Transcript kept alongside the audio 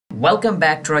Welcome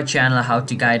back to our channel How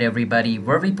to Guide Everybody,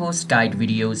 where we post guide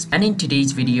videos, and in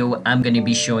today's video I'm going to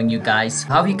be showing you guys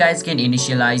how you guys can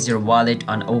initialize your wallet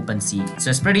on Opensea.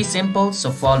 So it's pretty simple, so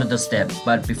follow the steps.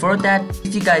 But before that,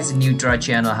 if you guys are new to our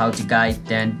channel How to Guide,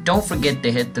 then don't forget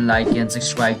to hit the like and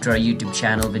subscribe to our YouTube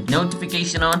channel with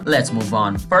notification on. Let's move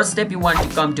on. First step, you want to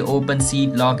come to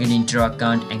Opensea, log in into your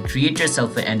account and create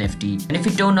yourself an NFT. And if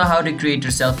you don't know how to create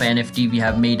yourself an NFT, we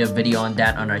have made a video on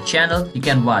that on our channel. You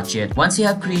can watch it. Once you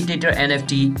have created your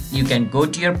NFT, you can go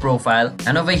to your profile,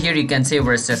 and over here you can say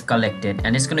where it says collected,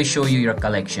 and it's going to show you your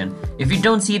collection. If you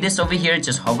don't see this over here,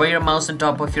 just hover your mouse on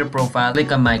top of your profile,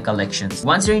 click on my collections.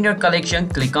 Once you're in your collection,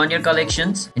 click on your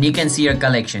collections and you can see your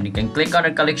collection. You can click on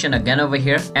your collection again over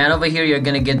here, and over here you're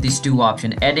going to get these two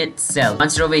options: edit, sell.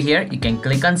 Once you're over here, you can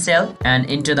click on sell and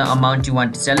enter the amount you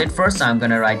want to sell it for. So I'm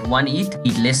going to write 1 ETH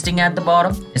listing at the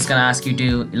bottom. It's going to ask you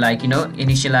to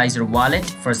initialize your wallet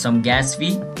for some gas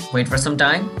fee. Wait for some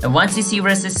time. And once you see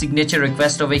where it says signature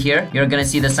request over here, you're gonna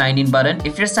see the sign in button.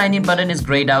 If your sign in button is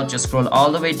grayed out, just scroll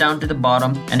all the way down to the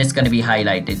bottom and it's gonna be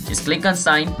highlighted. Just click on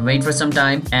sign, wait for some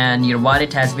time, and your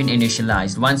wallet has been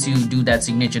initialized. Once you do that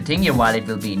signature thing, your wallet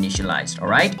will be initialized.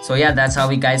 Alright, so yeah, that's how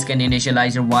you guys can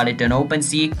initialize your wallet on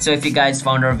Opensea. So if you guys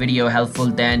found our video helpful,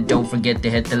 then don't forget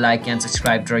to hit the like and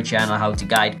subscribe to our channel How to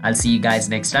Guide. I'll see you guys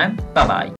next time. Bye bye.